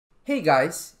Hey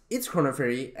guys, it's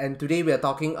Chronofury, and today we are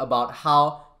talking about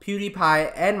how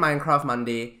PewDiePie and Minecraft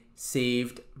Monday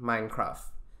saved Minecraft.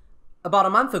 About a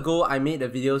month ago, I made a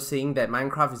video saying that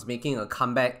Minecraft is making a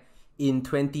comeback in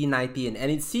 2019, and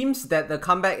it seems that the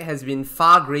comeback has been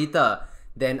far greater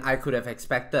than I could have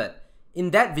expected.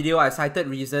 In that video, I cited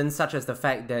reasons such as the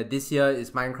fact that this year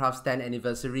is Minecraft's 10th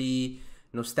anniversary,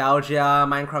 nostalgia,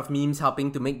 Minecraft memes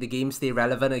helping to make the game stay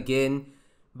relevant again.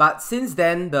 But since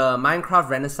then, the Minecraft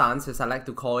renaissance, as I like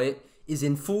to call it, is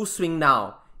in full swing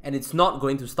now, and it's not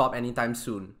going to stop anytime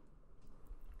soon.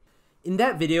 In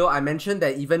that video, I mentioned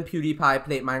that even PewDiePie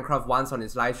played Minecraft once on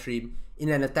his livestream in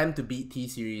an attempt to beat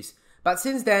T-Series. But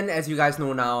since then, as you guys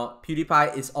know now,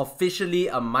 PewDiePie is officially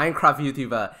a Minecraft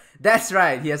YouTuber. That's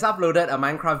right, he has uploaded a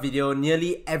Minecraft video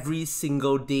nearly every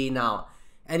single day now.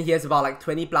 And he has about like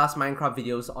 20 plus Minecraft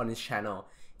videos on his channel.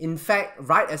 In fact,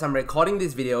 right as I'm recording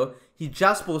this video, he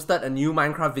just posted a new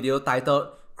Minecraft video titled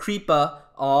Creeper.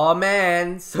 Aw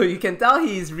man! So you can tell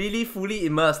he is really fully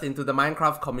immersed into the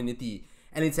Minecraft community,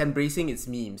 and it's embracing its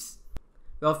memes.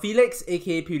 Well, Felix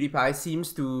aka PewDiePie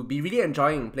seems to be really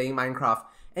enjoying playing Minecraft,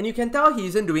 and you can tell he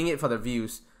isn't doing it for the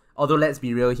views. Although let's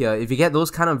be real here, if you get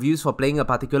those kind of views for playing a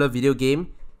particular video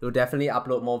game, you'll definitely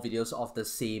upload more videos of the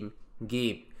same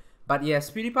game. But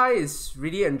yes, PewDiePie is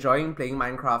really enjoying playing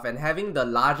Minecraft, and having the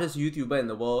largest YouTuber in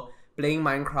the world playing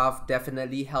Minecraft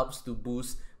definitely helps to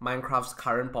boost Minecraft's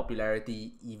current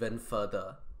popularity even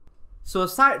further. So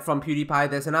aside from PewDiePie,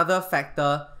 there's another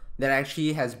factor that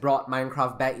actually has brought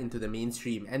Minecraft back into the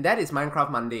mainstream, and that is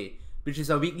Minecraft Monday, which is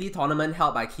a weekly tournament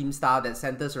held by Keemstar that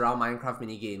centers around Minecraft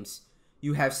minigames.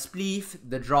 You have Spleef,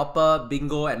 the Dropper,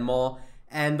 Bingo, and more,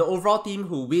 and the overall team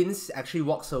who wins actually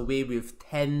walks away with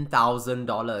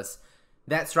 $10,000.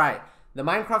 That's right, the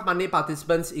Minecraft Monday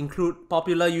participants include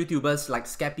popular YouTubers like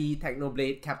Skeppy,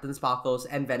 Technoblade, Captain Sparkles,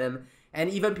 and Venom, and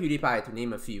even PewDiePie, to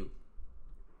name a few.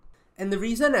 And the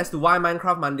reason as to why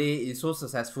Minecraft Monday is so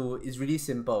successful is really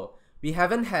simple. We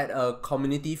haven't had a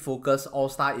community-focused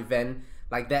all-star event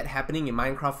like that happening in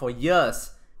Minecraft for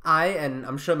years. I, and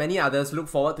I'm sure many others, look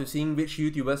forward to seeing which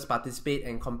YouTubers participate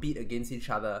and compete against each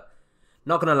other.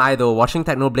 Not gonna lie though, watching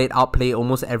Technoblade outplay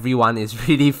almost everyone is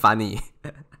really funny.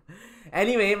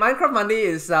 Anyway, Minecraft Monday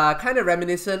is kind of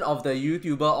reminiscent of the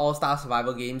YouTuber All-Star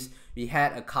Survival Games we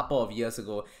had a couple of years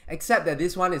ago, except that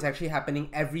this one is actually happening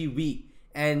every week,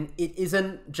 and it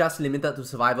isn't just limited to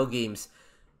survival games.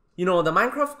 You know, the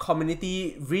Minecraft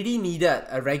community really needed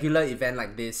a regular event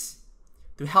like this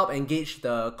to help engage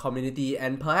the community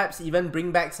and perhaps even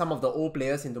bring back some of the old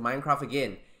players into Minecraft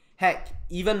again. Heck,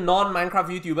 even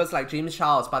non-Minecraft YouTubers like James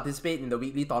Charles participate in the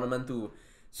weekly tournament too.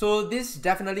 So this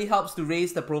definitely helps to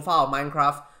raise the profile of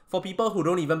Minecraft for people who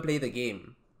don't even play the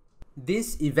game.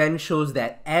 This event shows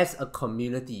that as a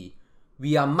community,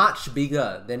 we are much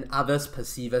bigger than others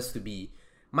perceive us to be.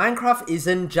 Minecraft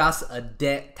isn't just a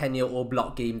dead 10-year-old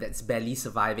block game that's barely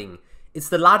surviving. It's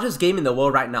the largest game in the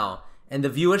world right now, and the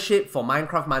viewership for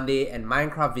Minecraft Monday and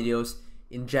Minecraft videos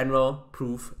in general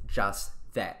prove just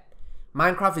that.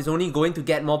 Minecraft is only going to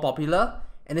get more popular,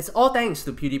 and it's all thanks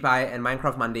to PewDiePie and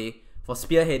Minecraft Monday for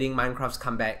spearheading Minecraft's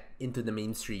comeback into the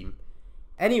mainstream.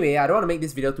 Anyway, I don't want to make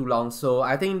this video too long, so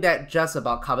I think that just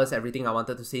about covers everything I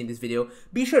wanted to say in this video.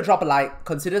 Be sure to drop a like,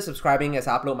 consider subscribing as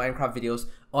I upload Minecraft videos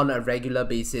on a regular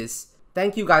basis.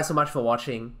 Thank you guys so much for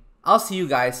watching. I'll see you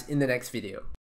guys in the next video.